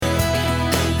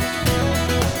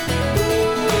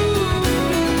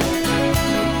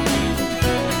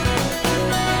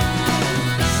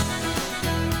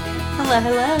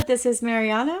Hello. This is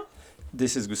Mariano.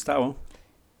 This is Gustavo.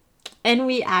 And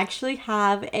we actually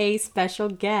have a special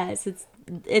guest.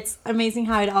 It's amazing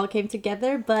how it all came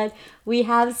together, but we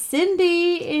have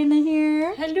Cindy in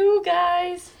here. Hello,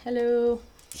 guys. Hello.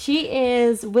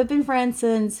 We've been friends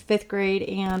since 5th grade,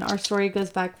 and our story goes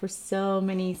back for so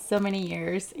many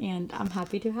years, and I'm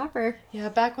happy to have her. Yeah,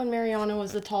 back when Mariana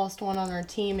was the tallest one on our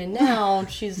team, and now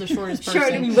she's the shortest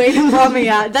person. Way to call me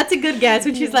out. That's a good guess.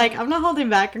 When she's like, I'm not holding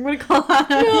back. I'm going to call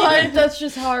her. That's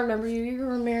just how I remember you. You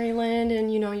were Maryland,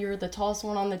 and you were the tallest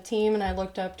one on the team, and I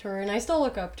looked up to her, and I still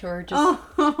look up to her, just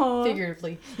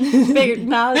figuratively.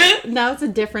 Now it's a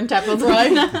different type of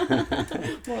right.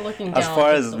 More looking down.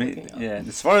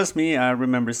 As far as me, I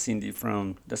remember Cindy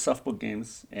from the softball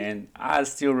games, and I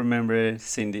still remember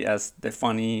Cindy as the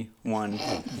funny one,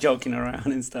 joking around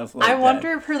and stuff like that. I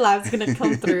wonder if her laugh's gonna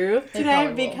come through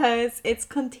today because it's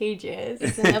contagious.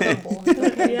 It's inevitable.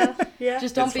 Yeah.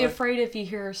 Just don't be afraid if you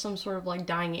hear some sort of like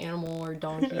dying animal or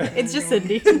donkey. It's just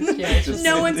Cindy. It's just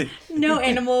no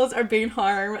animals are being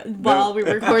harmed while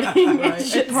we're recording.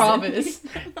 Right. I promise.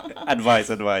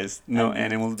 Advice. No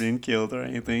animals being killed or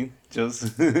anything.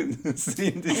 Just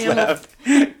Cindy's laugh.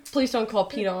 Please don't call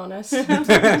PETA on us.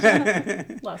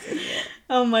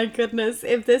 Oh my goodness.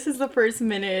 If this is the first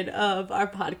minute of our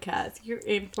podcast, you're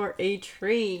in for a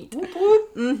treat.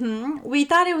 We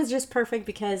thought it was just perfect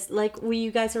because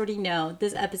you guys already know,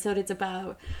 this episode is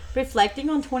about reflecting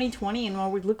on 2020 and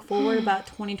what we look forward about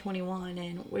 2021,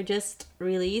 and we just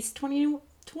released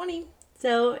 2020.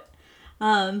 So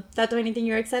Tato, anything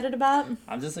you're excited about?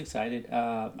 I'm just excited.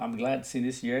 I'm glad to see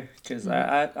this year because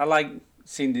I like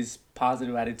seeing this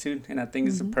positive attitude, and I think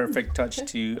it's a perfect touch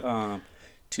to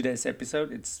today's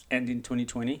episode. It's ending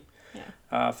 2020.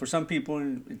 Yeah. For some people,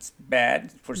 it's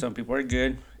bad. For some people, it's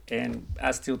good, and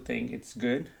I still think it's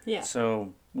good. Yeah.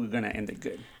 So we're gonna end it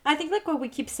good. I think what we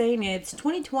keep saying is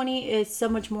 2020 is so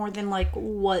much more than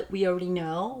what we already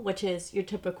know, which is your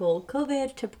typical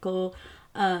COVID, typical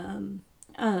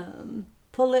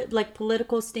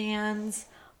political stands.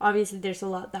 Obviously there's a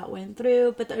lot that went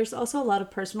through, but there's also a lot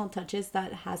of personal touches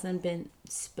that hasn't been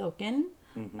spoken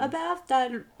about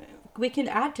that we can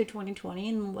add to 2020,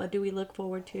 and what do we look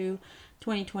forward to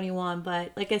 2021.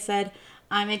 But like I said,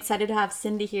 I'm excited to have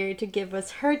Cindy here to give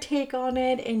us her take on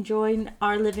it and join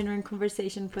our living room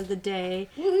conversation for the day.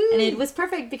 Woo-hoo. And it was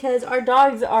perfect because our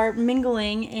dogs are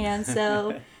mingling, and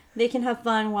so they can have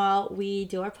fun while we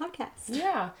do our podcast.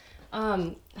 Yeah.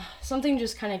 Something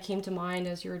just kind of came to mind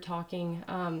as you were talking.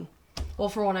 Well,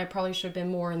 for one, I probably should have been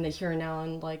more in the here and now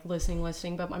and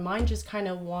listening, but my mind just kind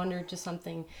of wandered to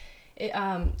something.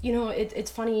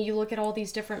 It's funny, you look at all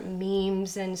these different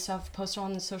memes and stuff posted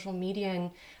on the social media,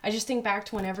 and I just think back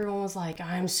to when everyone was like,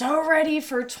 I'm so ready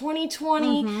for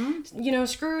 2020,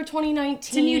 screw 2019.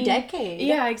 It's a new decade.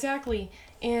 Yeah, exactly.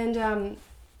 And,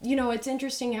 it's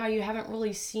interesting how you haven't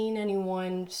really seen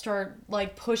anyone start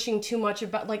pushing too much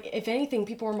about, if anything,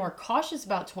 people are more cautious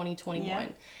about 2021. Yeah.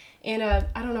 And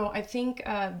I don't know, I think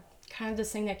kind of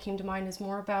this thing that came to mind is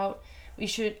more about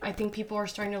I think people are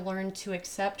starting to learn to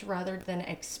accept rather than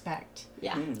expect.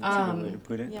 Yeah. That's a good way to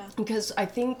put it. Yeah. Because I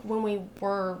think when we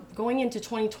were going into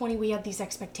 2020, we had these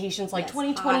expectations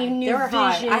 2020 new vision.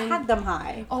 High. I had them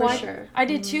high, for sure. I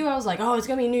did too. I was like, it's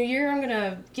going to be a new year. I'm going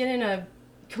to get in a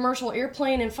commercial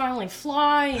airplane and finally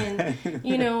fly, and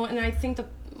and I think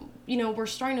we're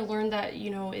starting to learn that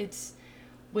it's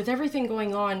with everything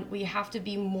going on, we have to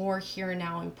be more here and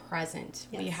now and present.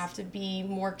 Yes. We have to be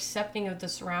more accepting of the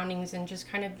surroundings and just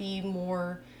kind of be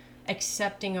more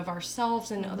accepting of ourselves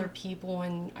and other people.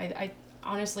 And I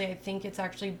honestly, I think it's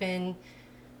actually been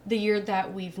the year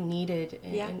that we've needed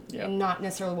and not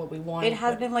necessarily what we wanted. It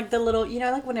has been the little,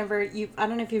 whenever I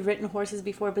don't know if you've ridden horses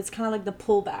before, but it's kind of like the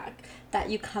pullback that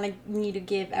you kind of need to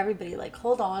give everybody,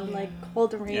 hold on,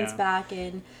 hold the reins back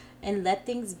and let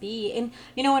things be. And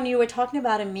when you were talking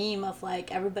about a meme of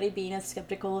everybody being as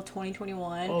skeptical of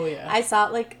 2021, I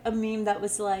saw a meme that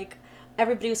was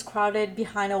everybody was crowded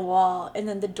behind a wall, and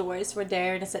then the doors were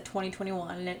there, and it said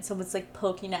 2021, and someone's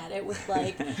poking at it with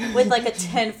with a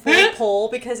 10-foot pole,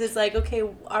 because it's okay,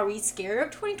 are we scared of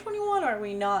 2021 or are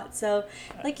we not? So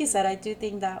like you said, I do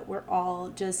think that we're all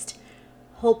just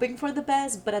hoping for the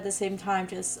best, but at the same time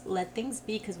just let things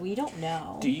be, because we don't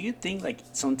know. Do you think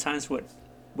sometimes what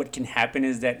can happen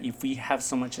is that if we have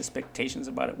so much expectations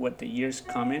about it, what the year's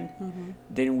coming,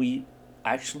 then we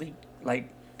actually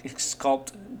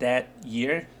sculpt that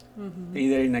year,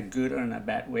 either in a good or in a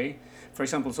bad way. For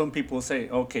example, some people say,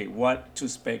 okay, what to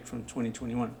expect from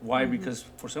 2021? Why? Because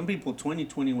for some people,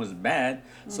 2020 was bad,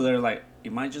 so they're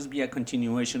it might just be a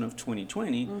continuation of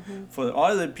 2020. For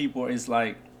other people, it's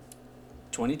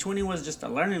 2020 was just a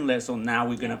learning lesson. Now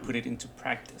we're gonna put it into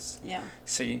practice. Yeah.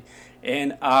 See,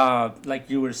 and like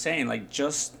you were saying, like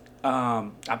just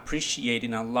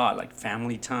appreciating a lot, like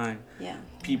family time. Yeah.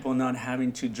 People not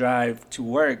having to drive to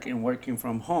work and working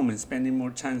from home and spending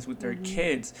more times with their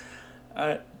kids.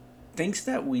 Things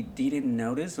that we didn't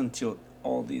notice until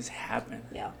all this happened.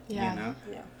 Yeah. Yeah. You know?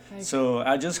 Yeah. So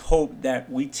I just hope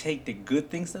that we take the good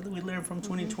things that we learned from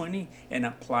 2020 and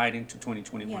apply it into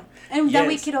 2021. Yeah, and that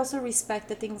we Yes. could also respect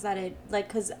the things that it like,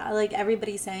 because like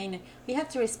everybody's saying, we have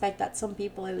to respect that some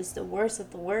people it was the worst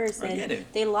of the worst I and get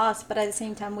it. they lost, but at the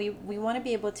same time we want to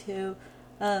be able to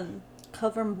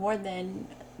cover more than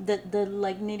the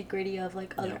like nitty gritty of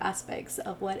like other aspects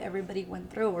of what everybody went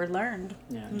through or learned.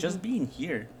 Yeah, just being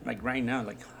here, like right now,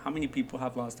 like how many people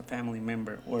have lost a family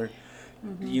member or,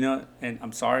 you know, and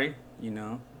I'm sorry, you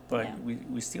know, but Yeah.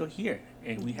 we're still here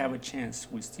and we have a chance.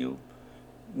 We still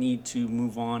need to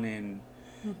move on and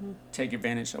take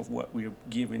advantage of what we're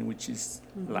given, which is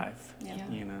life, Yeah.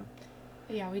 you know.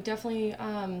 Yeah, we definitely,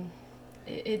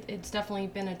 it's definitely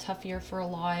been a tough year for a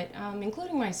lot,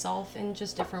 including myself in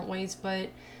just different ways. But,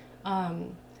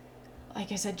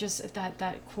 like I said, just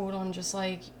that quote on just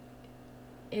like,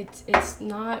 it's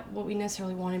not what we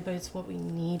necessarily wanted, but it's what we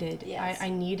needed. Yes. I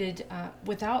needed,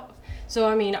 so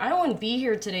I mean, I wouldn't be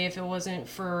here today if it wasn't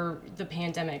for the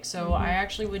pandemic. So I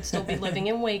actually would still be living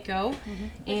in Waco.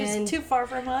 And It's too far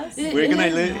from us. We're gonna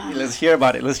let's hear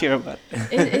about it. Let's hear about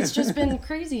it. it's just been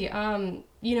crazy.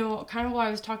 You know, kind of what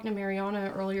I was talking to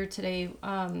Mariana earlier today.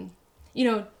 You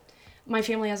know, my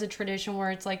family has a tradition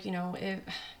where it's like, you know,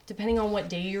 depending on what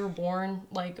day you were born,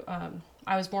 like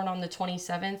I was born on the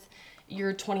 27th.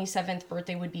 Your 27th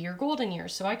birthday would be your golden year.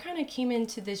 So I kind of came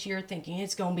into this year thinking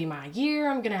it's going to be my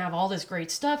year. I'm going to have all this great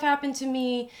stuff happen to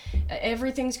me.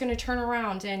 Everything's going to turn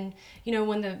around. And, you know,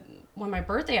 when my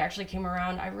birthday actually came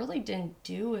around, I really didn't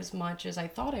do as much as I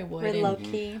thought I would. We're low And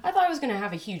key. I thought I was going to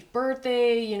have a huge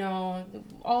birthday, you know,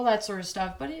 all that sort of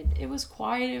stuff. But it was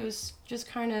quiet. It was just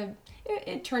kind of,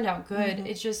 it turned out good.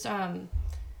 It's just, I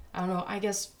don't know. I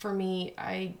guess for me,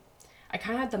 I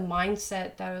kind of had the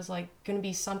mindset that it was like going to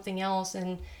be something else.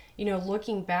 And, you know,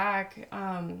 looking back,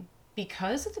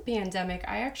 because of the pandemic,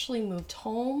 I actually moved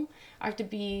home. I have to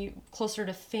be closer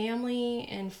to family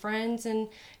and friends. And,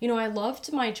 you know, I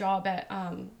loved my job at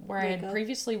where I had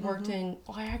previously worked in,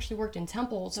 well, I actually worked in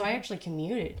Temple. So I actually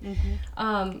commuted.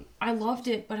 I loved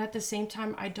it. But at the same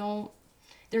time,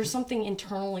 there's something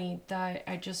internally that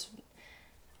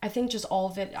I think just all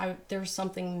of it, there's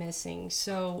something missing.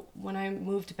 So when I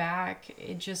moved back,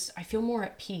 I feel more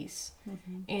at peace.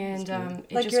 And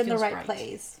it Like just you're in the feels right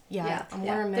place. Yeah, I'm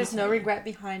where I'm There's meant no to be. regret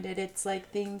behind it. It's like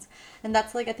things, and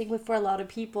that's like I think for a lot of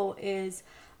people is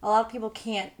a lot of people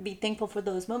can't be thankful for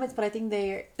those moments, but I think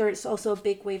there's also a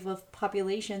big wave of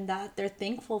population that they're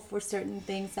thankful for certain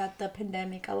things that the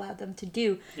pandemic allowed them to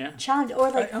do. Yeah. Challenge or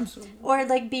like I'm so- or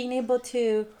like being able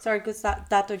to because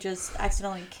Dato just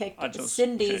accidentally kicked I just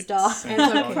Cindy's kicked dog. Cindy's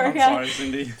dog. I'm sorry,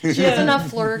 Cindy. She has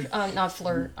enough not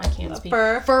flirt, I can't speak.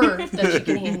 Fur. Fur that she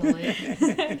can handle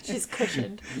it. She's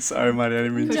cushioned. Sorry, Maria, I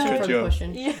didn't mean to Cushion for cut the you off.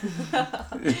 cushion.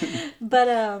 Yeah.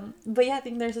 but yeah, I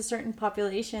think there's a certain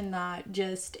population that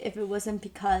just if it wasn't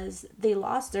because they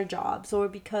lost their jobs or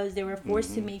because they were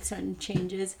forced to make certain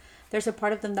changes, there's a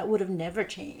part of them that would have never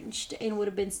changed and would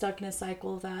have been stuck in a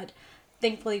cycle that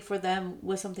thankfully for them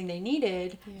was something they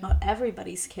needed. Not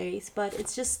everybody's case, but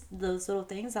it's just those little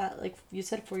things that, like you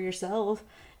said, for yourself,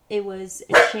 it was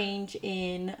a change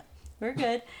in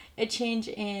a change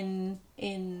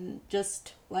in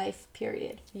just life,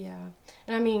 period. Yeah,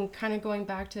 and I mean, kind of going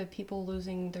back to people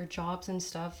losing their jobs and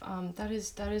stuff. That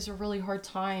is a really hard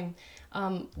time.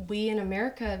 We in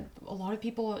America, a lot of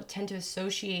people tend to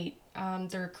associate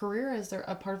their career as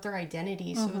a part of their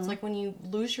identity. So it's like when you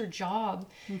lose your job,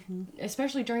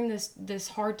 especially during this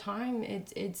hard time,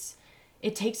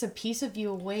 it takes a piece of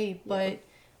you away. But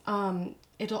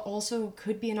it also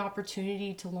could be an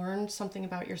opportunity to learn something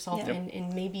about yourself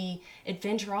and maybe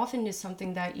adventure off into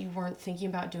something that you weren't thinking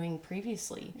about doing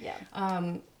previously.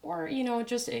 Yeah. Or, you know,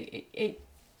 just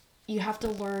you have to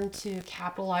learn to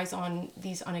capitalize on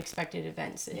these unexpected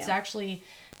events.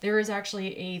 There is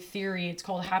actually a theory, it's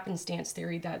called happenstance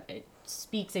theory, that it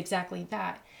speaks exactly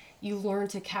that. You learn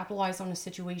to capitalize on a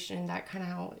situation that kind of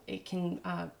how it can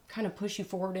kind of push you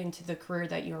forward into the career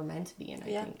that you're meant to be in,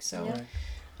 I think. So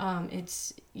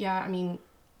I mean,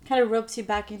 kind of ropes you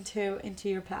back into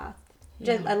your path.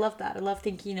 I love that. I love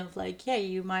thinking of like, yeah,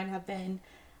 you might have been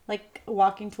like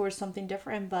walking towards something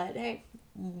different, but hey,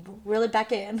 really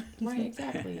back in. right,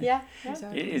 exactly. Yeah.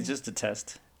 Exactly. It's just a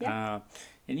test. Yeah.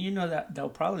 And you know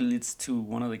that probably leads to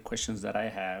one of the questions that I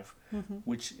have,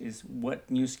 which is,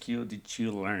 what new skill did you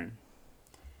learn?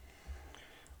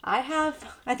 I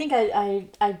think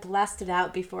I blasted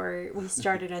out before we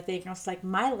started. I think I was like,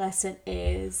 my lesson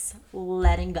is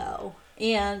letting go.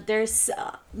 And there's,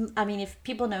 I mean, if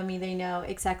people know me, they know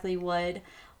exactly what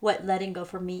letting go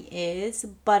for me is.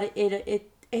 But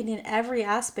it and in every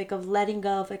aspect of letting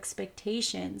go of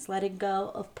expectations, letting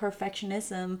go of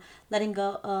perfectionism, letting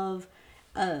go of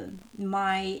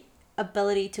my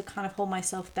ability to kind of hold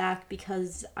myself back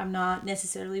because I'm not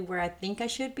necessarily where I think I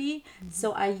should be.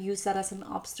 So I use that as an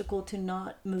obstacle to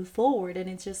not move forward. And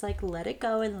it's just like, let it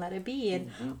go and let it be.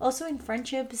 And also in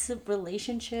friendships,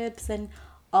 relationships, and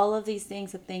all of these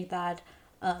things, I think that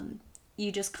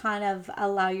you just kind of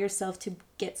allow yourself to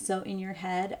get so in your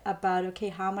head about, okay,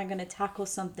 how am I going to tackle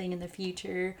something in the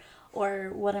future?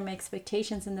 Or what are my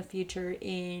expectations in the future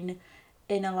in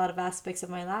a lot of aspects of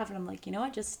my life? And I'm like, you know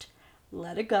what, just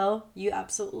let it go. You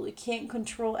absolutely can't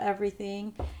control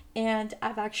everything. And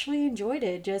I've actually enjoyed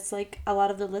it. Just like a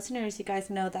lot of the listeners, you guys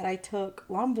know that I took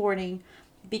longboarding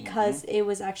because it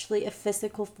was actually a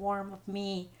physical form of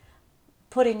me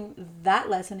putting that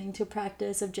lesson into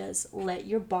practice of just let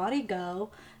your body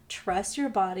go, trust your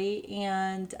body.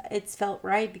 And it's felt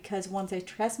right because once I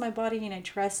trust my body and I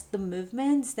trust the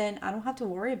movements, then I don't have to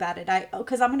worry about it.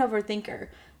 Because I'm an overthinker.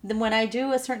 Then when I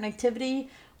do a certain activity,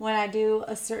 when I do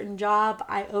a certain job,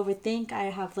 I overthink. I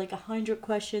have like 100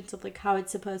 questions of like how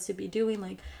it's supposed to be doing.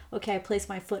 Like, okay, I place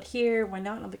my foot here. Why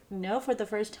not? And I'm like, no. For the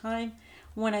first time,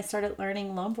 when I started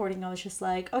learning longboarding, I was just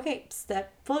like, okay,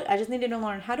 step foot. I just needed to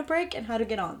learn how to brake and how to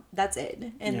get on. That's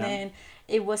it. And then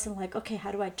it wasn't like, okay,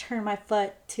 how do I turn my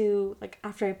foot to like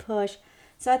after I push?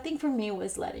 So I think for me it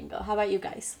was letting go. How about you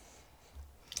guys?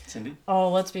 Cindy?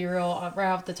 Oh, let's be real. Right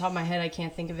off the top of my head, I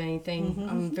can't think of anything.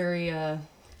 I'm very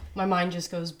my mind just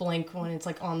goes blank when it's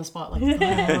like on the spot. Like,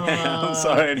 I'm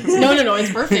sorry. No, it's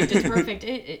perfect. It's perfect.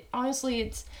 It honestly,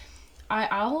 it's.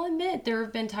 I'll admit there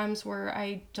have been times where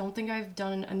I don't think I've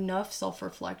done enough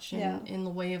self-reflection in the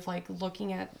way of like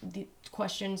looking at the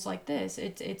questions like this.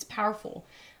 It's powerful.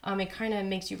 It kind of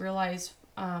makes you realize,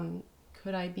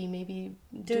 could I be maybe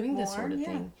doing this sort of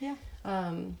thing? Yeah.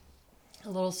 A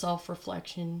little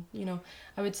self-reflection. You know,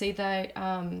 I would say that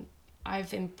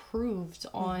I've improved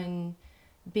on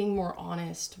being more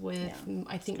honest with,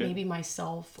 I think, maybe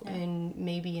myself and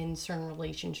maybe in certain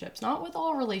relationships. Not with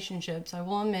all relationships. I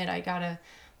will admit I gotta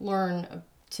learn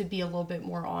to be a little bit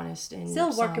more honest. And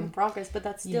still work in progress, but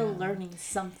that's still learning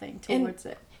something towards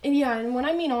it. And and when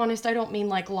I mean honest, I don't mean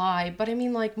like lie, but I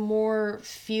mean like more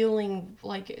feeling,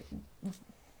 like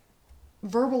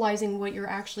verbalizing what you're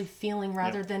actually feeling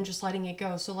rather than just letting it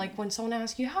go. So like when someone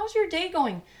asks you, how's your day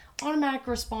going? Automatic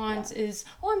response is,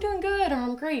 oh, I'm doing good, or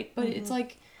I'm great. But it's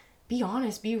like, be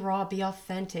honest, be raw, be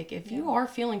authentic. If you are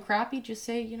feeling crappy, just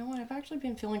say, you know what, I've actually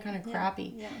been feeling kind of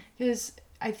crappy. Because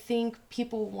I think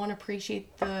people want to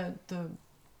appreciate the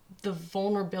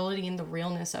vulnerability and the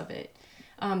realness of it.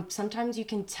 Sometimes you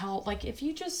can tell, like, if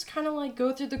you just kind of like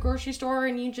go through the grocery store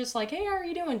and you just like, hey, how are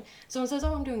you doing? Someone says,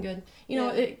 oh, I'm doing good. You know,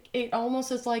 it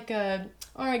almost is like a,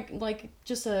 all right, like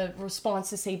just a response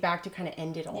to say back to kind of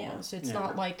end it almost. It's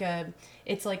not like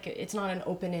it's not an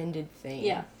open-ended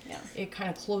thing. It kind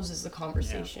of closes the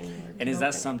conversation. And is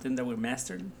that something that we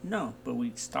mastered? No, but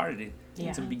we started it.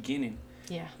 It's a beginning.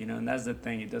 You know, and that's the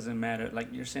thing. It doesn't matter, like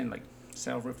you're saying, like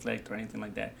self-reflect or anything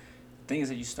like that. The thing is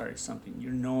that you started something.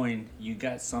 You're knowing you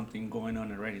got something going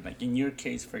on already. Like in your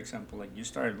case, for example, like you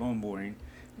started longboarding.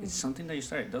 It's something that you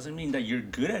started. It doesn't mean that you're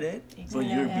good at it, but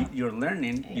you're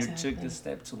learning. You took the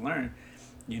step to learn,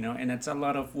 you know. And that's a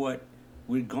lot of what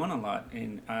we're going a lot.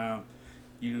 And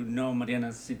you know,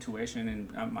 Mariana's situation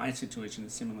and my situation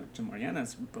is similar to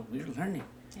Mariana's, but we're learning.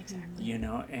 Exactly. You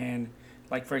know, and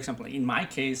like for example, in my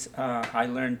case, I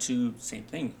learned to same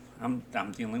thing. I'm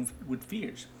dealing with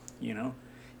fears, you know.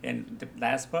 And the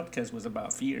last podcast was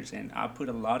about fears, and I put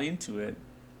a lot into it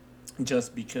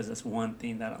just because that's one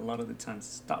thing that a lot of the times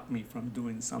stopped me from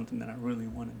doing something that I really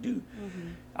want to do.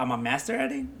 I'm a master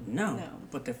at it? No.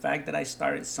 But the fact that I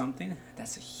started something,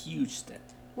 that's a huge step.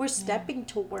 We're stepping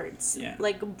towards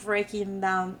like breaking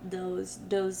down those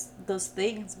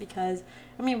things, because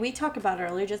I mean, we talked about it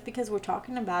earlier. Just because we're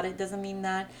talking about it doesn't mean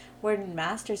that we're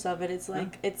masters of it. It's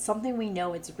like it's something we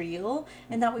know it's real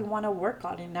and that we want to work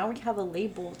on. And now we have a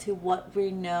label to what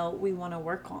we know we want to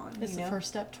work on. It's the first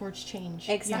step towards change.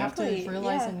 Exactly. You have to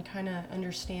realize and kind of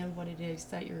understand what it is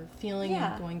that you're feeling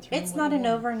and going through. It's not an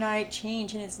overnight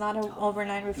change, and it's not an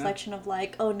overnight reflection of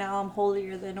like, oh, now I'm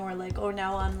holier than, or like, oh,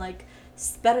 now I'm like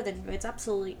it's better than you. It's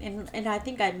absolutely, and I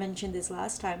think I mentioned this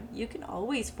last time. You can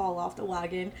always fall off the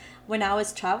wagon. When I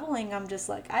was traveling, I'm just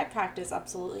like, I practice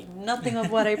absolutely nothing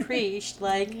of what I preached.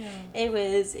 Like, it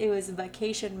was a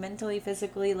vacation mentally,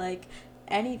 physically, like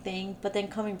anything. But then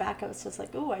coming back, I was just like,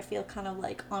 oh, I feel kind of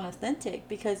like unauthentic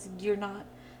because you're not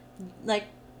like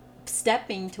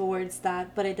stepping towards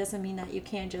that. But it doesn't mean that you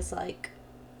can't just like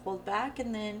hold back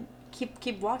and then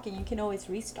keep walking. You can always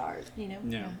restart,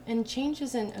 Yeah. And change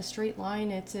isn't a straight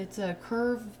line. It's a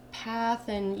curved path,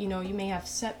 and you may have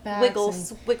setbacks.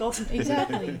 Wiggles.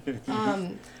 Exactly.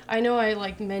 I know I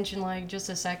like mentioned like just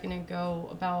a second ago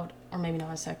about, or maybe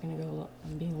not a second ago,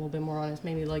 I'm being a little bit more honest,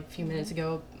 maybe like a few minutes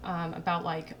ago, about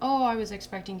like, oh, I was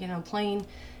expecting to get on a plane.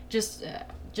 Just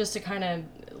to kind of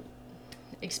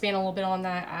expand a little bit on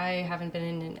that, I haven't been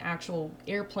in an actual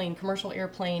commercial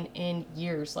airplane in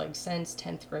years, like since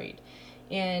 10th grade.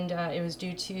 And it was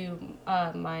due to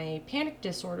my panic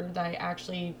disorder that I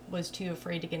actually was too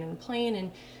afraid to get in a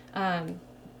plane. And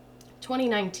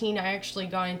 2019, I actually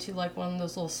got into like one of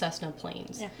those little Cessna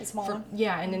planes. Yeah, the small one.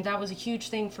 Yeah, and then that was a huge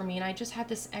thing for me. And I just had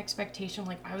this expectation,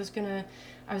 like I was gonna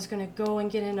go and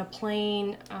get in a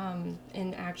plane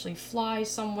and actually fly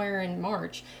somewhere in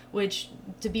March. Which,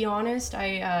 to be honest,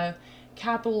 I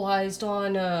capitalized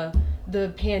on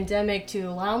the pandemic to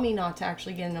allow me not to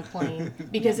actually get in a plane,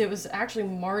 because it was actually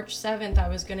March 7th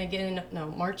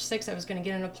March 6th I was gonna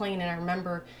get in a plane, and I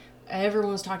remember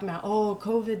everyone was talking about, oh,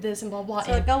 COVID this and blah blah.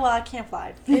 So like, oh well, I can't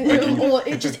fly.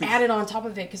 It just added on top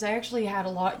of it, because I actually had a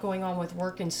lot going on with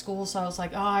work and school, so I was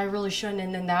like, oh, I really shouldn't.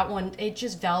 And then that one, it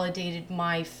just validated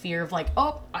my fear of like,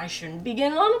 oh, I shouldn't be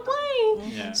getting on a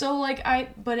plane. Yeah. So like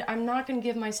but I'm not gonna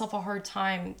give myself a hard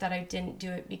time that I didn't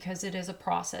do it, because it is a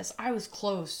process. I was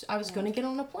close. I was gonna get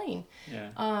on a plane. Yeah.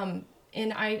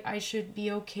 And I should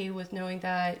be okay with knowing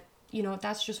that,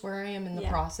 that's just where I am in the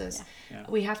process. Yeah.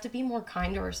 We have to be more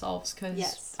kind to ourselves, because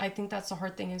Yes. I think that's the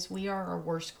hard thing, is we are our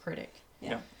worst critic.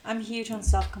 Yeah. I'm huge on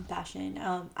self-compassion.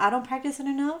 I don't practice it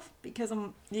enough because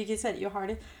like you said, you're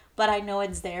hard, but I know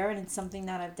it's there, and it's something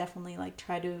that I've definitely like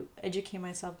tried to educate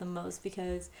myself the most,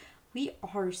 because we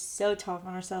are so tough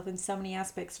on ourselves in so many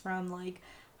aspects, from like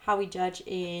how we judge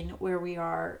in where we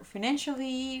are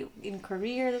financially, in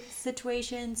career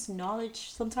situations, knowledge.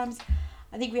 Sometimes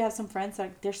I think we have some friends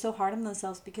that they're so hard on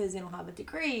themselves because they don't have a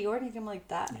degree or anything like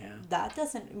that. Yeah. That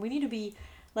doesn't, we need to be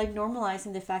like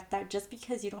normalizing the fact that just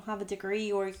because you don't have a degree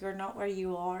or you're not where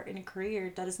you are in a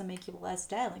career, that doesn't make you less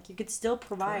dead. Like, you could still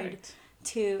provide Correct.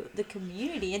 to the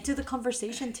community and to the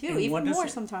conversation too, And even more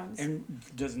sometimes. And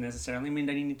doesn't necessarily mean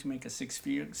that you need to make a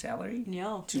 6-figure salary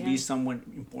No. to be someone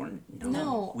important.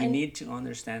 No, We and- need to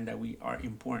understand that we are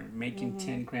important. Making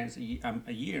 10 grand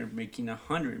a year, making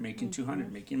 100, making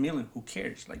 200, making a million, who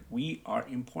cares? Like, we are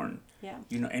important. Yeah.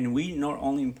 And we not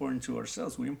only important to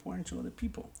ourselves, we're important to other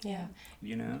people. Yeah.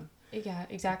 Yeah,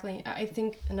 exactly. I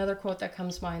think another quote that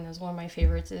comes to mind as one of my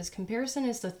favorites is, comparison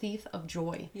is the thief of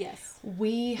joy. Yes.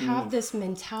 We have this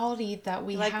mentality that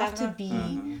we Like have that, to huh?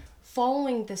 be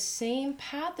following the same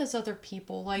path as other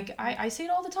people. Like, I say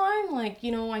it all the time. Like,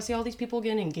 I see all these people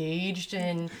getting engaged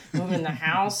and moving to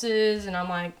houses, and I'm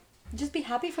like, Just be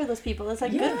happy for those people. It's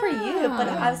like, good for you. But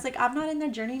I was like, I'm not in their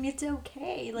journey, and it's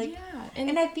okay. Like, yeah.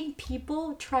 and I think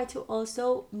people try to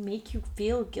also make you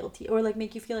feel guilty, or like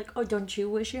make you feel like, oh, don't you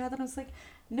wish you had that? I was like,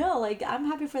 no, like, I'm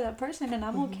happy for that person, and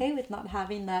I'm okay with not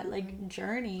having that like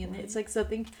journey. And it's like, so I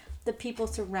think the people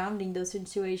surrounding those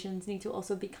situations need to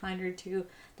also be kinder to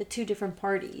the two different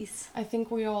parties. I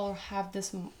think we all have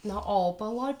this, not all, but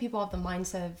a lot of people have the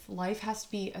mindset of life has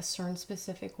to be a certain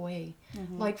specific way.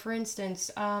 Like, for instance,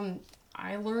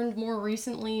 I learned more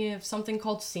recently of something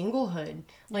called singlehood.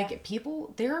 Like,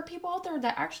 there are people out there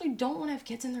that actually don't want to have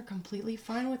kids, and they're completely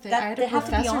fine with it. I had a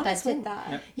professor have to be honest that with didn't.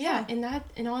 that. Yeah,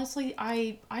 and honestly,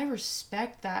 I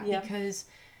respect that, Yeah. because,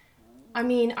 I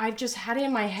mean, I've just had it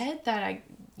in my head that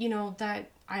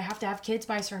that I have to have kids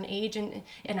by a certain age, and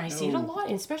I see it a lot,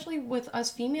 and especially with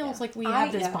us females. Like, we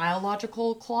have this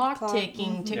biological clock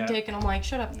ticking, tick, and I'm like,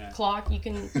 shut up, clock. You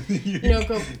can,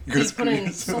 go be put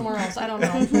in somewhere else. I don't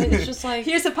know. But it's just like,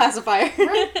 Here's a pacifier.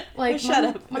 right? Like, Shut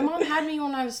up. My mom had me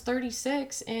when I was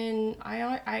 36, and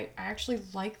I actually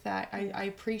like that. I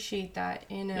appreciate that,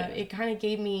 and it kind of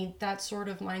gave me that sort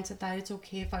of mindset that it's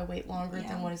okay if I wait longer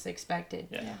than what is expected.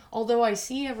 Yeah. Although I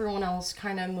see everyone else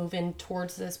kind of moving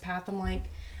towards this path, I'm like,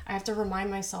 I have to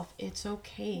remind myself it's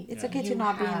okay. It's okay to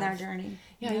not be in their journey.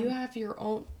 Yeah, you have your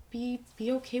own. Be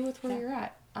okay with where you're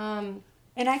at. And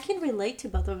I can relate to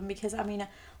both of them, because I mean,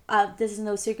 this is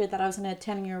no secret that I was in a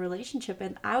 10-year relationship,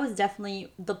 and I was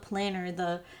definitely the planner,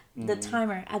 the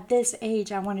timer. At this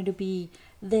age, I wanted to be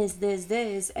this,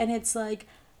 and it's like,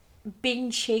 being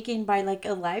shaken by like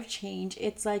a life change,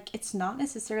 it's like it's not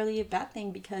necessarily a bad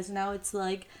thing, because now it's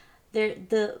like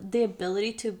the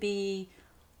ability to be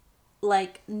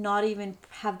like not even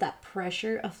have that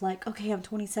pressure of like, okay, I'm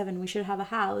 27, we should have a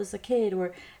house, a kid,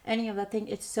 or any of that thing.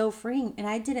 It's so freeing, and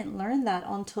I didn't learn that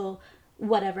until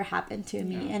whatever happened to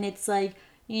me. And it's like,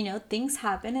 you know, things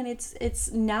happen, and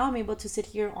it's now I'm able to sit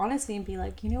here honestly and be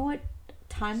like, you know what,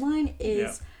 timeline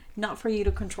is not for you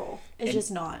to control. It's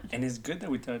just not. And it's good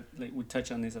that we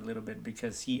touch on this a little bit,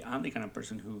 because I'm the kind of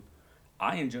person who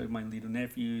I enjoy my little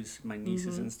nephews, my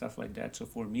nieces, and stuff like that. So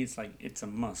for me, it's like it's a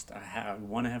must. I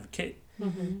want to have a kid,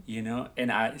 you know.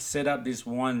 And I set up this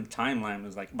one timeline. It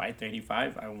was like by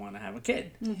 35, I want to have a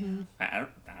kid. I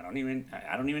don't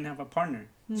even have a partner.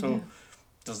 So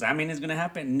does that mean it's gonna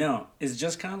happen? No. It's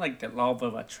just kind of like the law of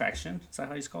attraction. Is that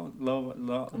how it's called?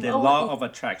 The law of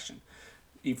attraction.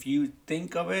 If you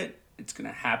think of it, it's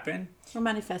gonna happen. We're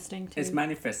manifesting too. It's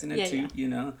manifesting it too. You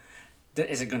know,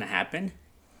 is it gonna happen?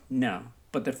 No,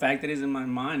 but the fact that it's in my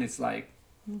mind, it's like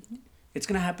it's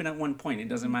gonna happen at one point. It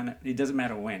doesn't matter. It doesn't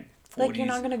matter when. Like you're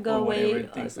not gonna go away.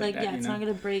 Like that, it's not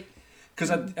gonna break.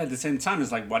 Because at the same time,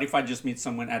 it's like, what if I just meet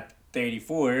someone at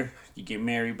 34? You get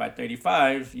married by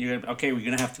 35. You're okay. We're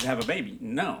gonna have to have a baby.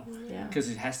 No, because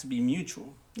it has to be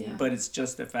mutual. But it's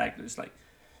just the fact that it's like,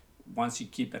 once you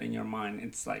keep that in your mind,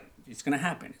 it's like it's gonna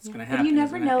happen. It's gonna happen. And you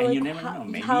never know, like, you never know.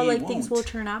 Maybe how like things will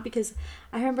turn out. Because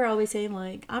I remember always saying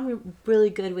like, I'm really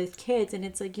good with kids, and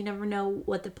it's like you never know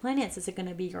what the plan is. Is it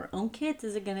gonna be your own kids?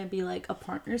 Is it gonna be like a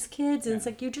partner's kids? And it's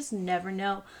like you just never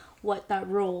know what that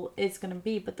role is gonna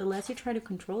be. But the less you try to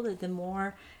control it, the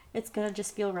more it's gonna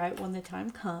just feel right when the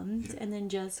time comes, and then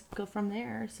just go from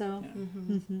there. So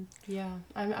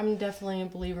I'm definitely a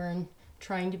believer in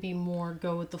trying to be more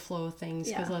go with the flow of things,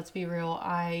 because let's be real,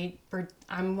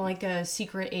 I'm like a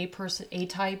secret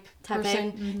type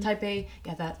person. Type A,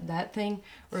 that thing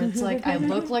where it's like I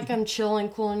look like I'm chill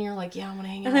and cool, and you're like, I want to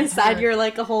hang out, and inside you're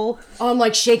like a whole I'm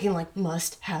like shaking, like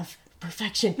must have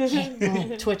perfection,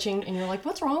 twitching, and you're like,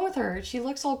 what's wrong with her? She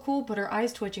looks all cool, but her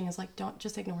eyes twitching. Is like, don't,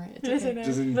 just ignore it. It's okay.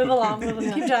 Just move along.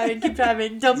 Keep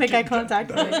driving. Don't make eye contact.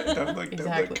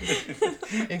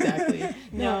 Exactly.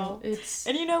 No, it's,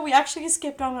 and you know, we actually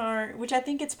skipped on our, which I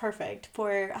think it's perfect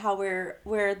for how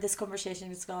where this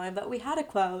conversation is going. But we had a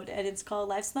quote, and it's called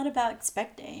 "Life's not about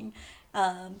expecting,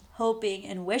 hoping,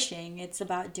 and wishing. It's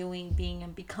about doing, being,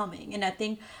 and becoming." And I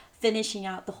think finishing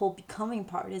out the whole becoming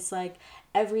part is like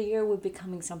every year we're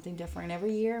becoming something different.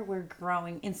 Every year we're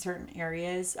growing in certain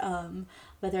areas,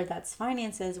 whether that's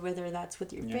finances, whether that's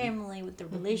with your family, with the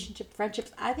relationship,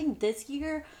 friendships. I think this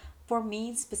year, for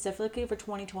me specifically for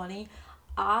 2020,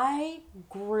 I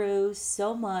grew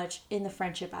so much in the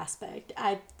friendship aspect.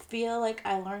 I feel like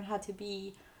I learned how to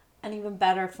be an even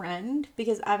better friend,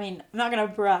 because I mean, I'm not gonna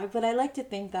brag, but I like to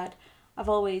think that I've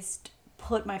always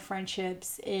put my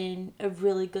friendships in a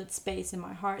really good space in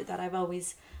my heart, that I've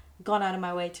always gone out of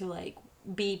my way to like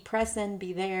be present,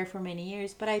 be there for many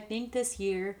years. But I think this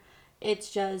year it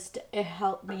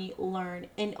helped me learn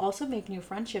and also make new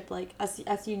friendship. Like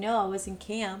as you know, I was in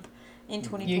camp in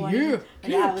 2020.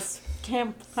 I was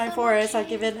Camp Pine Forest. I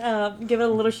give it a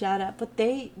little shout out. But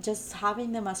they just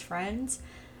having them as friends,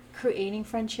 creating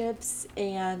friendships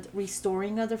and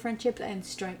restoring other friendships and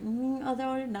strengthening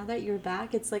other. Now that you're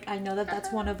back, it's like I know that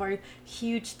that's one of our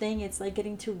huge thing. It's like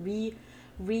getting to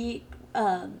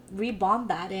rebond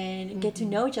that and get to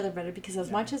know each other better, because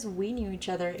as much as we knew each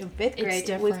other in 5th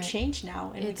grade, we've changed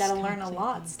now, and we got to learn a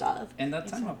lot of stuff. And that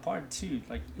time apart too,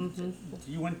 like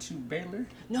you went to Baylor?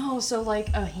 No, so like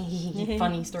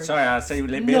funny story. Sorry, I say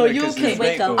Baylor. No, you okay?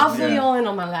 Wake up. I'll fill you all in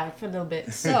on my life for a little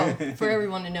bit. So for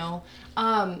everyone to know,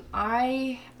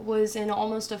 I was in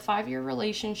almost a 5-year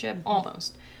relationship,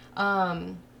 almost.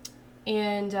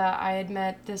 And I had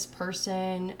met this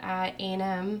person at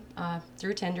A&M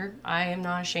through Tinder. I am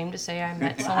not ashamed to say I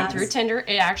met someone through Tinder.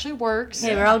 It actually works.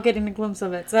 Hey, we're all getting a glimpse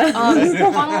of it. So.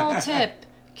 One little tip.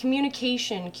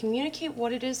 Communication. Communicate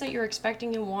what it is that you're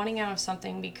expecting and wanting out of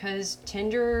something, because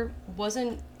Tinder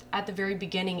wasn't at the very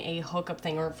beginning a hookup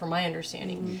thing, or from my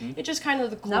understanding. It just kind of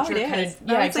the culture kind of it's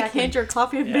exactly. Like hand your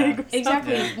coffee and big.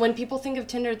 Exactly. When people think of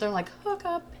Tinder, they're like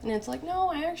hookup, and it's like,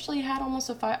 no, I actually had almost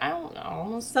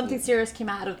something serious came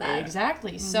out of that.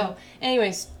 Exactly. So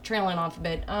anyways, trailing off a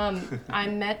bit, I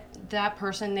met that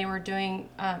person. They were doing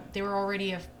they were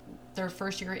already their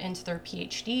first year into their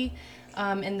PhD,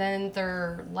 and then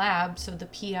their lab, so the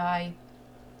PI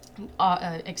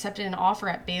accepted an offer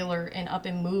at Baylor and up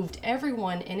and moved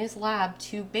everyone in his lab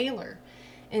to Baylor.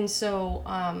 And so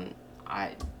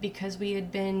because we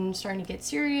had been starting to get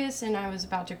serious and I was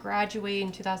about to graduate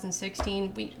in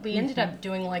 2016, we ended up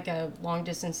doing like a long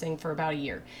distance thing for about a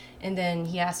year. And then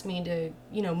he asked me to,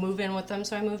 move in with them.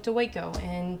 So I moved to Waco,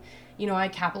 and, I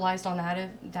capitalized on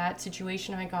that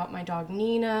situation. I got my dog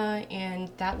Nina,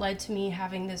 and that led to me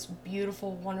having this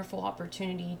beautiful, wonderful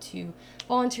opportunity to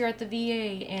volunteer at the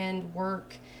VA and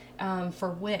work for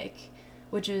WIC,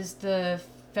 which is the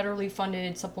federally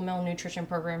funded supplemental nutrition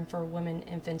program for women,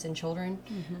 infants, and children.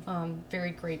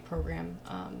 Very great program.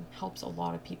 Helps a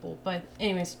lot of people. But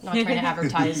anyways, not trying to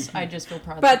advertise. I just feel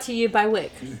proud. Brought to you by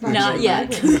WIC. Not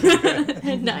yet.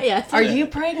 Not yet. Are you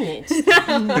pregnant?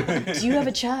 Do you have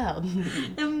a child?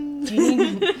 Do you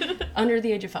need under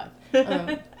the age of 5?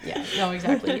 Yeah, no,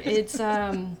 exactly. It's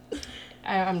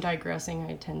I'm digressing.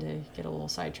 I tend to get a little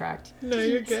sidetracked. No,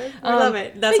 you're good. I love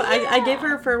it. That's why I gave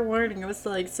her a fair warning. I was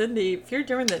like, Cindy, if you're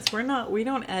doing this, we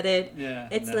don't edit. Yeah,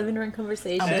 it's living room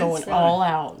conversation. I'm going all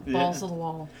out, balls to the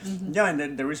wall. Yeah,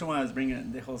 and the reason why I was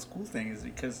bringing the whole school thing is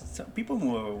because people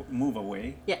move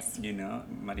away. Yes.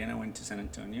 Mariana went to San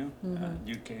Antonio.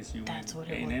 Your case, you That's went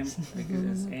what it A&M was.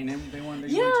 because A&M they wanted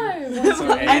to Yeah, go to.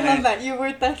 So I love that. You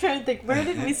were trying to think, where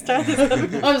did we start this?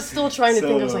 I was still trying to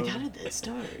think. I was like, how did this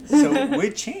start? So we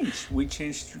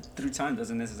change through time.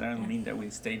 Doesn't necessarily mean that we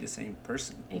stay the same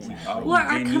person. Exactly. Well,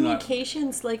 our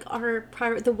communications, like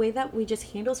the way that we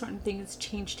just handle certain things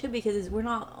changed too, because we're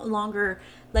not longer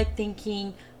like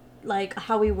thinking like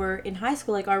how we were in high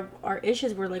school. Like our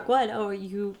issues were like, what? Oh,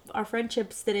 our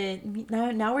friendships didn't.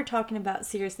 Now we're talking about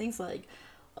serious things like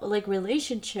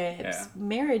relationships,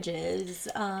 marriages,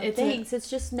 things. It's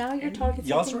just now you're talking.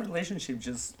 Y'all's relationship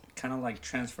just kind of like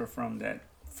transfer from that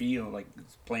feel like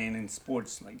playing in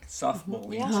sports like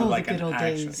softball into like an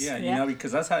actual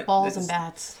because that's how balls and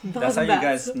bats. That's how you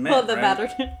guys met, well, right?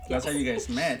 That's how you guys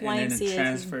met, and then it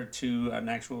transferred to an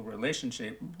actual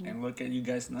relationship. And look at you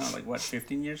guys now, like what,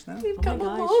 15 years now? We've come a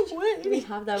long way. We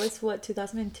have. That was what,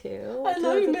 2002. I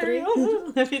love you,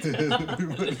 Mariana.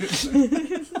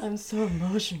 I'm so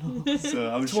emotional. So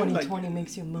I'm sure 2020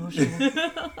 makes you emotional.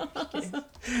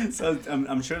 So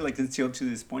I'm sure like until to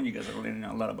this point, you guys are learning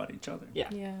a lot about each other. Yeah.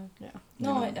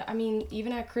 No, I mean,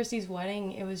 even at Christy's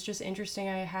wedding, it was just interesting.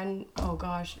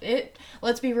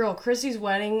 Let's be real. Christy's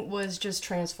wedding was just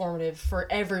transformative for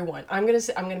everyone. I'm gonna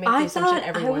make the assumption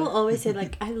everyone. I will always say,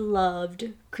 like, I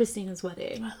loved Christina's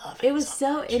wedding. I love it. It was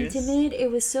so intimate. It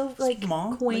was so like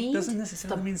small, quaint. Like, doesn't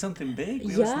necessarily mean something big.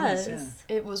 Yes.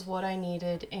 It was what I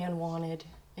needed and wanted.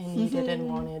 And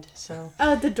wanted, so.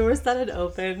 Oh, the doors that had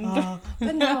opened.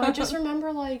 But no, I just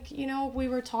remember, like, we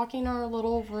were talking in our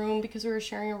little room because we were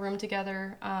sharing a room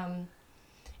together, and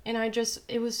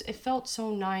it felt so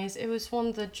nice. It was one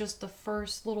of the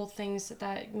first little things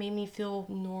that made me feel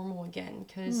normal again,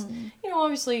 because,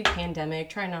 obviously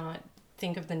pandemic, try not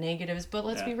think of the negatives, but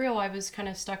let's be real, I was kind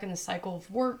of stuck in the cycle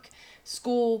of work,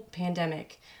 school,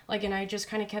 pandemic, like, and I just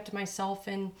kind of kept to myself,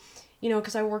 and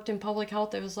because I worked in public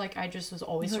health, it was like I just was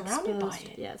always surrounded by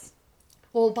it. Yes.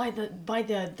 Well, by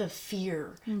the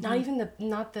fear, not even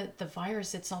the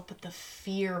virus itself, but the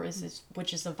fear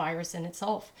which is the virus in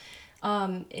itself.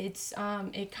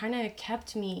 It kind of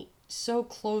kept me so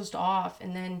closed off,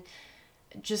 and then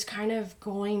just kind of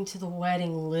going to the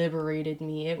wedding liberated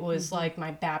me. It was like my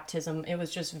baptism. It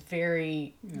was just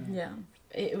very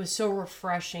It was so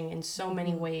refreshing in so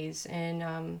many ways,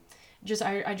 and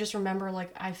I just remember,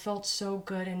 like, I felt so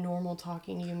good and normal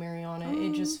talking to you, Mariana.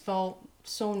 It just felt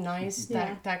so nice,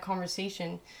 that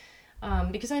conversation.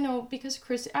 Because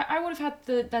Chrissy, I would have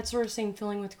had that sort of same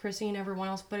feeling with Chrissy and everyone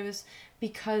else, but it was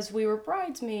because we were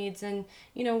bridesmaids and,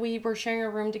 we were sharing a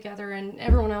room together and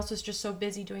everyone else was just so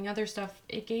busy doing other stuff.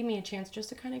 It gave me a chance just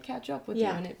to kind of catch up with you,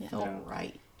 and it felt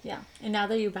right. Yeah. And now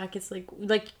that you're back, it's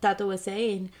like Tato was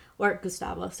saying, or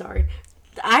Gustavo, sorry.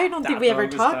 I don't think we ever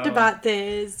talked about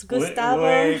this.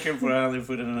 Gustavo. We can probably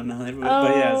put it on another.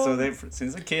 But yeah, so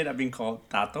since a kid, I've been called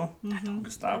Tato.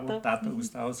 Gustavo. Tato,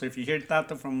 Gustavo. So if you hear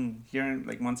Tato from here,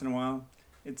 like once in a while,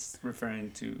 it's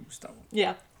referring to Gustavo.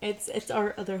 Yeah, it's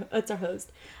our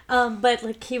host. But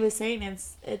like he was saying,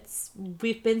 it's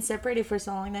we've been separated for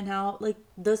so long, and now like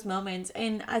those moments,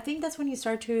 and I think that's when you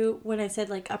start to, when I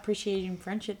said like appreciating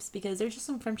friendships, because there's just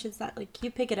some friendships that like you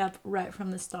pick it up right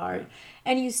from the start,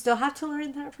 and you still have to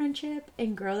learn that friendship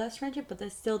and grow that friendship, but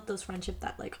there's still those friendships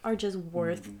that like are just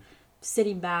worth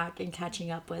sitting back and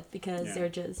catching up with, because they're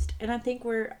just, and I think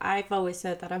I've always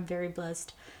said that I'm very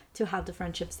blessed to have the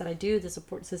friendships that I do, the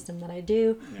support system that I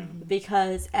do,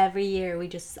 because every year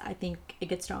I think it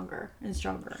gets stronger and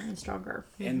stronger and stronger.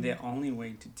 And the only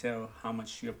way to tell how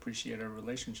much you appreciate our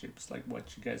relationship is like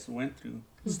what you guys went through,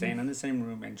 staying in the same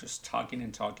room and just talking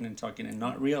and talking and talking and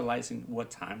not realizing what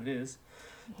time it is.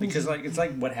 Because like it's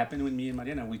like what happened with me and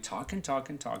Mariana. We talk and talk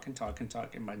and talk and talk and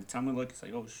talk, and by the time we look, it's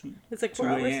like, oh shoot, It's like 2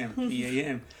 a.m., 3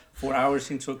 a.m., 4 hours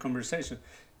into a conversation.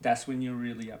 That's when you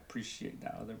really appreciate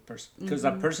that other person, because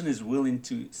that person is willing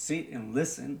to sit and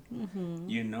listen.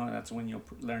 You know, that's when you'll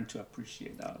learn to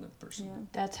appreciate that other person. Yeah.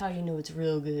 That's how you know it's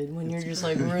real good, when you're just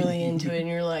like really into it and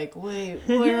you're like, wait,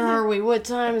 where are we? What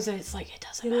time is it? It's like, it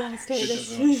doesn't matter.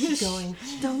 Keep going.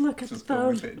 Don't look at Just the go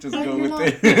phone. with it. Just But go you're with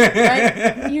not-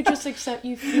 it. right? You just accept,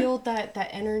 you feel that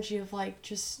energy of like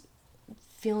just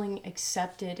feeling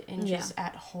accepted and just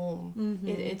at home.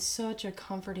 It's such a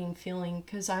comforting feeling,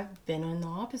 because I've been in the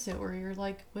opposite, where you're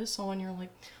like with someone, you're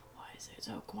like, why is it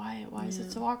so quiet? Why is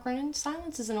it so awkward? And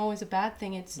silence isn't always a bad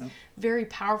thing. It's very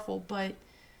powerful. But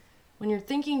when you're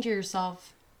thinking to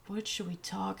yourself, what should we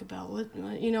talk about? What,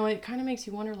 you know, it kind of makes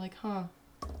you wonder, like,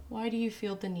 why do you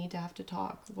feel the need to have to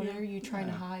talk? What are you trying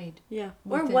to hide? Yeah.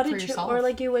 with Or it what for did you, yourself? or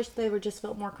like you wish they were just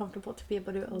felt more comfortable to be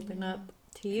able to open up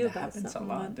to you It about happens a something.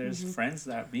 lot. There's friends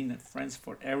that have been friends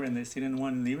forever, and they sit in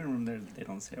one living room. They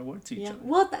don't say a word to each other.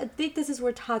 Well, I think this is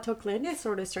where Talklandia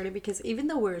sort of started, because even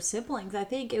though we're siblings, I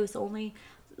think it was only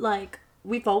like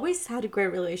we've always had a great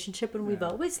relationship, and we've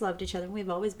always loved each other, and we've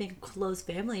always been a close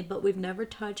family, but we've never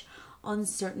touched on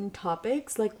certain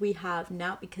topics like we have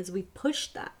now, because we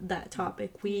pushed that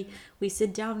topic. We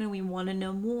sit down and we want to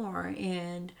know more,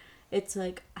 and it's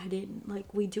like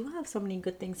we do have so many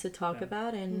good things to talk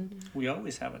about, and We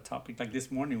always have a topic. Like this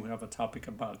morning, we have a topic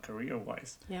about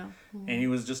career-wise. yeah. And it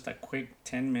was just a quick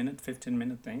 10-minute,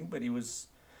 15-minute thing, but it's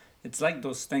like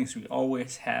those things. We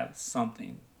always have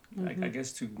something, like I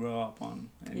guess, to grow up on,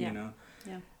 and you know.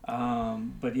 Yeah.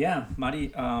 But yeah,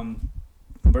 Mari,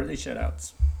 birthday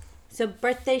shout-outs. So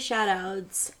birthday shout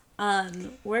outs.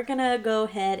 We're gonna go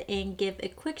ahead and give a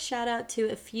quick shout out to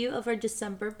a few of our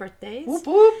December birthdays. Whoop,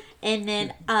 whoop. And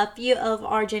then a few of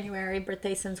our January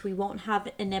birthdays, since we won't have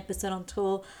an episode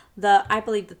until I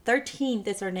believe the 13th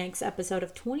is our next episode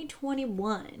of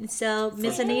 2021. So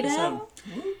Miss Anita,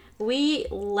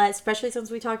 especially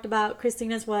since we talked about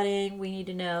Christina's wedding, we need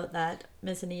to know that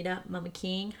Miss Anita, Mama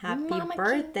King, happy Mama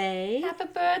birthday. Happy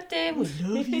birthday. We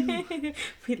love you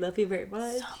We love you very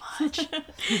much. so much.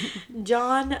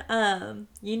 John,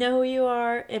 you know who you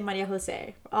are, and Maria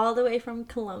Jose, all the way from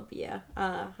Colombia.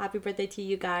 Happy birthday to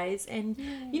you guys. And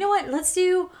you know what? Let's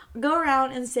go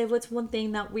around and say what's one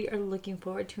thing that we are looking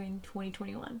forward to in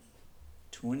 2021.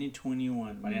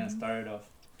 2021. Mariana started off.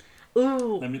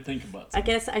 Ooh. Let me think about I it.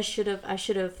 guess I should have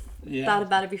Yeah. thought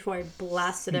about it before I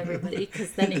blasted everybody,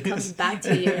 because then it comes back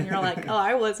to you and you're like, oh,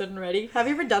 I wasn't ready. Have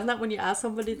you ever done that when you ask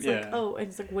somebody? It's like, Yeah. oh, and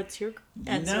it's like, what's your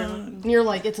answer? No. You're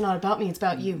like, it's not about me, it's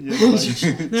about you. No,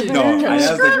 I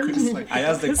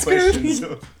asked the question.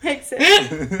 So. Exit.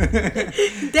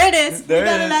 There it is. There we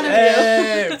got it it out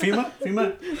is. of you. Hey,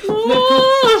 FEMA.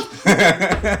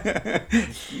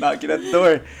 Knock it at the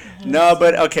door. No,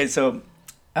 but okay, so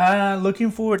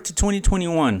looking forward to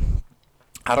 2021.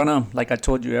 I don't know. Like I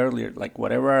told you earlier, like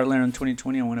whatever I learned in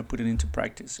 2020, I want to put it into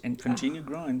practice and continue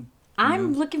growing.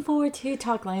 I'm looking forward to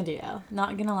Talklandia.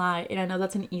 Not gonna lie, and I know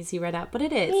that's an easy read out, but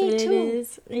it is. Me It too.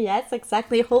 is. Yes,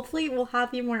 exactly. Hopefully, we'll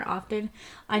have you more often.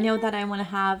 I know that I want to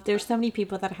have. There's so many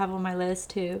people that I have on my list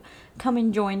to come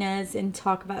and join us and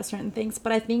talk about certain things.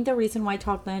 But I think the reason why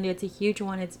Talklandia it's a huge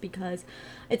one. It's because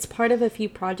it's part of a few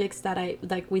projects that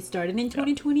we started in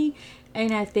 2020,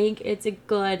 and I think it's a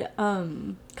good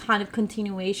kind of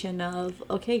continuation of,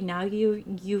 okay, now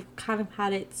you've kind of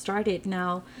had it started.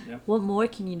 Now what more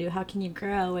can you do? How can you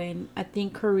grow? And I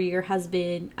think career has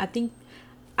been, I think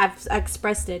I've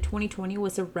expressed it, 2020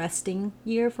 was a resting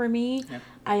year for me.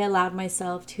 I allowed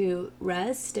myself to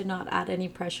rest and not add any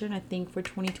pressure, and I think for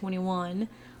 2021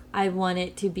 I want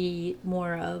it to be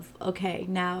more of, okay,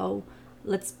 now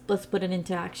let's put it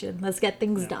into action. Let's get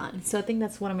things done. So I think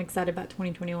that's what I'm excited about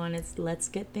 2021 is let's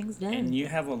get things done. And you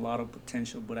have a lot of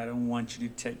potential, but I don't want you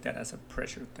to take that as a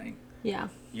pressure thing. Yeah.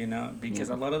 You know,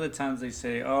 because a lot of the times they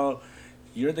say, oh,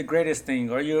 you're the greatest thing,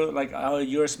 or you're like, oh,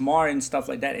 you're smart and stuff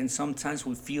like that. And sometimes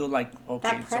we feel like, okay,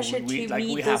 That pressure so we to like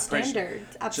meet we those have pressure.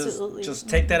 standards. Absolutely. Just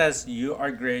take that as you are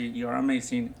great, you are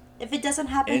amazing. If it doesn't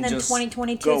happen, And then just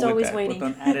 2022 go is with always that, waiting.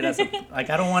 But don't add it as a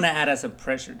like. I don't want to add as a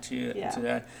pressure to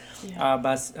that.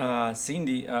 But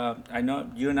Cindy, I know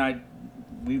you and I,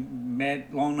 we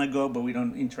met long ago, but we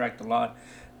don't interact a lot.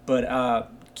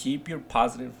 But keep your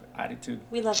positive attitude.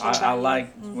 We love that I about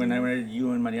like you. whenever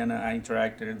you and Mariana I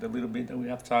interacted, the little bit that we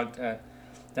have talked.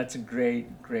 That's a great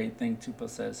thing to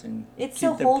possess and It's keep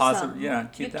so the wholesome.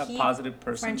 keep that positive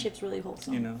person. Friendship's really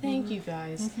wholesome. You know. Thank you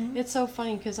guys. It's so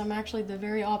funny because I'm actually the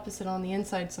very opposite on the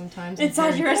inside sometimes.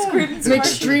 Inside you're a screaming I'm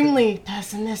extremely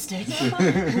pessimistic.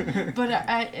 But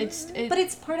But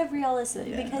it's part of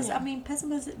reality because I mean,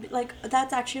 pessimism, like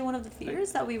that's actually one of the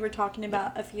fears that we were talking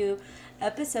about a few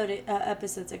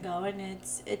episodes ago, and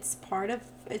it's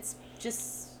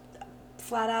just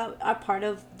flat out a part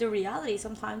of the reality.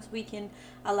 Sometimes we can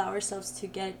allow ourselves to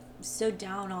get so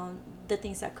down on the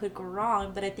things that could go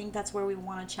wrong, but I think that's where we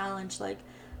want to challenge like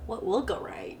what will go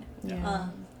right.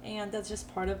 And that's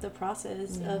just part of the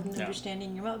process of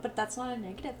understanding your mode, but that's not a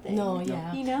negative thing. No,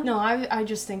 yeah. You know? No, I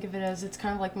just think of it as it's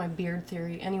kind of like my beard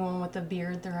theory. Anyone with a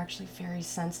beard, they're actually very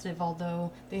sensitive,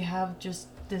 although they have just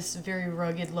this very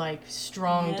rugged, like,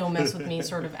 strong, don't mess with me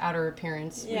sort of outer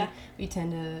appearance. Yeah. We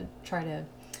tend to try to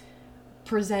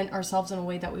present ourselves in a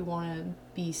way that we want to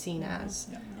be seen as,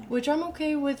 which I'm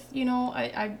okay with. You know,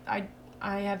 I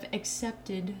have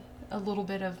accepted a little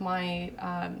bit of my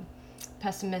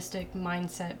pessimistic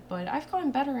mindset, but I've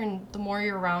gotten better, and the more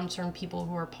you're around certain people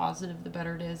who are positive, the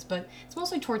better it is. But it's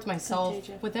mostly towards myself.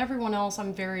 Contagious. With everyone else,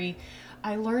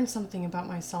 I learned something about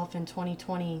myself in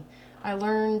 2020. I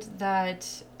learned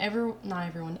that not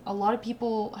everyone, a lot of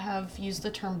people have used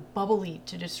the term bubbly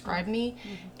to describe me,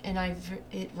 and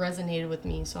it resonated with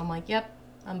me. So I'm like, yep,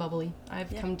 I'm bubbly.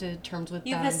 I've come to terms with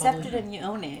You've that. accepted it and you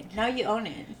own it. Now you own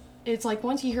it. It's like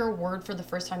once you hear a word for the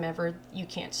first time ever, you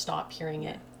can't stop hearing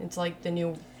it. It's like the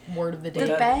new word of the day.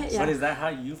 But is that how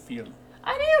you feel?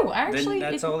 I do. Actually,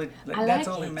 then that's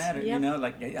all that matters. Yep. You know,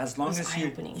 like as long as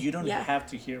you don't Yeah. have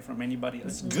to hear from anybody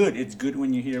else. Good. It's good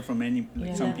when you hear from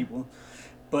some people.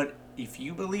 But if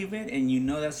you believe it and you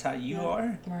know that's how you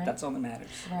are, that's all that matters.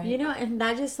 Right. You know, and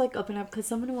that just like opened up because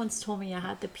someone once told me I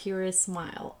had the purest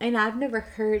smile, and I've never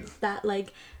heard that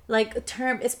like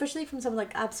term, especially from someone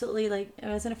like absolutely like I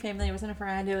was in a family, I was in a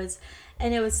friend, it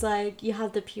was like you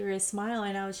have the purest smile,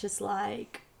 and I was just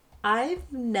like,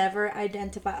 I've never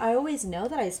identified. I always know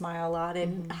that I smile a lot,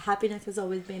 and happiness has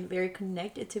always been very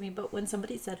connected to me. But when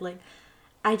somebody said like,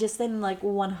 I just then like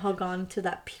want to hug on to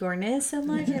that pureness so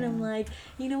much, and I'm like,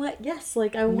 you know what? Yes,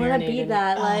 like I want to be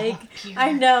that. Like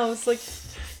I know it's like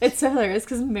it's so hilarious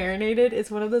because marinated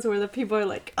is one of those where the people are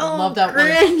like, oh, I love that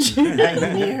cringe. word. I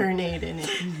marinate in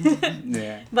it.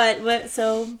 Yeah. But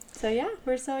so yeah,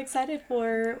 we're so excited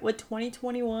for what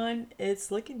 2021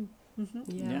 is looking.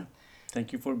 Yeah.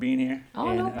 Thank you for being here. Oh,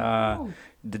 and, no problem.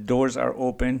 The doors are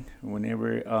open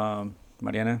whenever,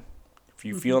 Mariana, if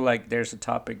you feel like there's a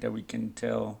topic that we can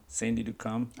tell Cindy to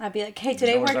come. I'd be like, hey,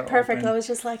 today Doors are worked perfect. open. I was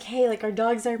just like, hey, like our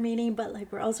dogs are meeting, but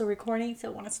like we're also recording, so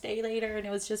I want to stay later. And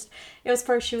it was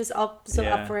first, she was up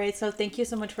for it. So thank you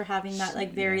so much for having that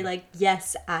like very like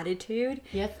yes attitude.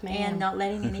 Yes, ma'am. And not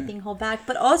letting anything hold back.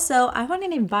 But also, I want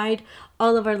to invite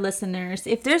all of our listeners,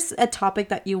 if there's a topic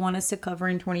that you want us to cover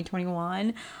in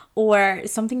 2021 or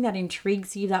something that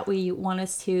intrigues you that we want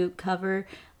us to cover,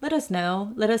 let us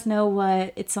know. Let us know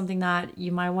what it's something that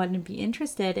you might want to be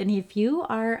interested. And if you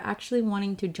are actually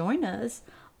wanting to join us,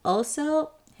 also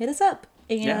hit us up.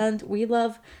 And we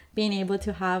love being able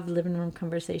to have living room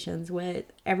conversations with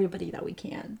everybody that we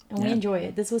can. And we enjoy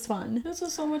it. This was fun. This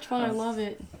was so much fun. I love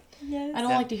it. Yes. I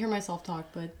don't like to hear myself talk,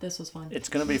 but this was fun. It's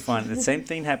going to be fun. The same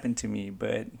thing happened to me,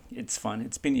 but it's fun.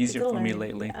 It's been easier for me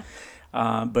lately.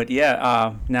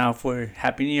 Yeah. Now for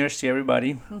Happy New Year's to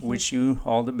everybody. Wish you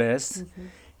all the best.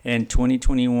 And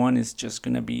 2021 is just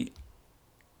going to be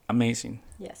amazing.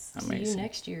 Yes. Amazing. See you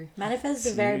next year. Manifest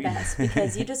the very best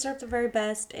because you deserve the very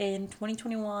best. In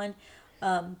 2021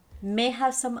 may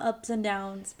have some ups and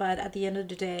downs, but at the end of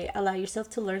the day, allow yourself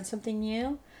to learn something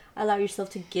new. Allow yourself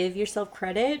to give yourself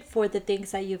credit for the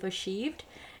things that you've achieved.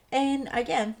 And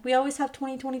again, we always have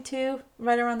 2022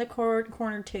 right around the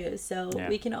corner too. So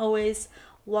we can always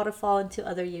waterfall into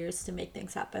other years to make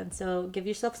things happen. So give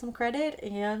yourself some credit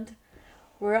and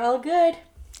we're all good.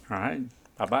 All right.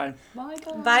 Bye-bye. Bye,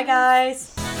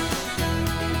 guys. Bye,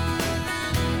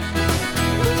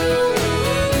 guys.